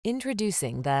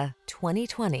Introducing the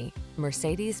 2020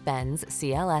 Mercedes-Benz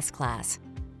CLS class.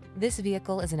 This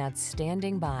vehicle is an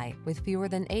outstanding buy with fewer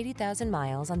than 80,000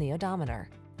 miles on the odometer.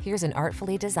 Here's an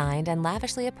artfully designed and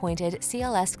lavishly appointed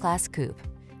CLS class coupe.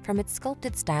 From its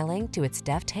sculpted styling to its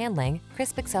deft handling,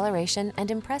 crisp acceleration, and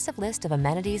impressive list of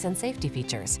amenities and safety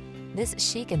features, this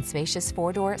chic and spacious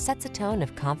four-door sets a tone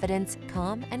of confidence,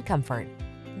 calm, and comfort.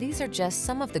 These are just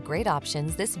some of the great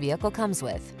options this vehicle comes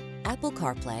with: Apple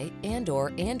CarPlay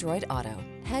and/or Android Auto,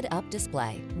 head-up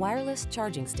display, wireless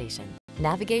charging station,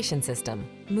 navigation system,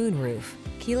 moonroof,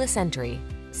 keyless entry,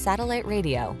 satellite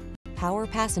radio, power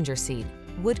passenger seat,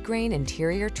 wood grain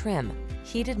interior trim,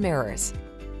 heated mirrors.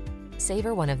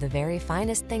 Savor one of the very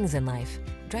finest things in life.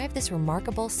 Drive this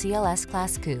remarkable CLS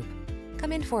class coupe.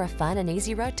 Come in for a fun and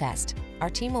easy road test. Our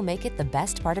team will make it the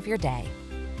best part of your day.